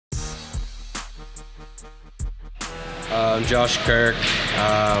Josh Kirk.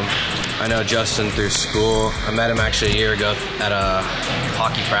 I know Justin through school. I met him actually a year ago at a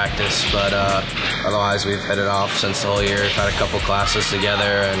hockey practice, but otherwise we've hit it off since the whole year. We've had a couple classes together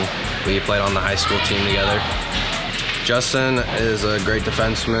and we played on the high school team together. Justin is a great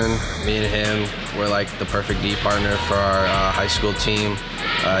defenseman. Me and him, we're like the perfect D partner for our high school team.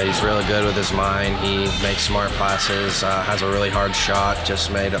 He's really good with his mind. He makes smart passes, has a really hard shot,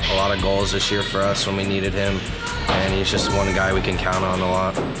 just made a lot of goals this year for us when we needed him. And he's just one guy we can count on a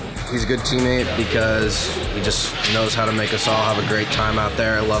lot. He's a good teammate because he just knows how to make us all have a great time out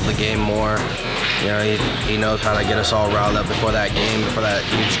there. I love the game more. You know, he knows how to get us all riled up before that game, before that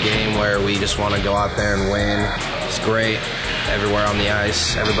huge game where we just want to go out there and win. It's great everywhere on the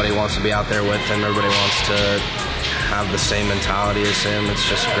ice. Everybody wants to be out there with him. Everybody wants to have the same mentality as him. It's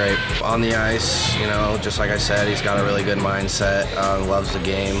just great. On the ice, you know, just like I said, he's got a really good mindset, loves the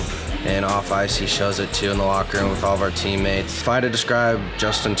game. And off ice, he shows it too in the locker room with all of our teammates. If I had to describe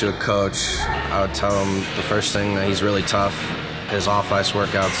Justin to a coach, I would tell him the first thing that he's really tough. His off ice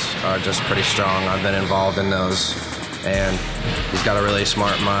workouts are just pretty strong. I've been involved in those. And he's got a really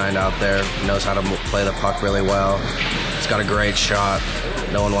smart mind out there, knows how to play the puck really well. He's got a great shot.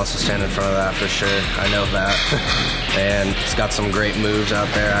 No one wants to stand in front of that for sure. I know that. And he's got some great moves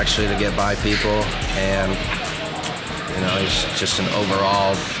out there actually to get by people. And you know, he's just an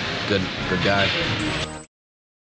overall good guy.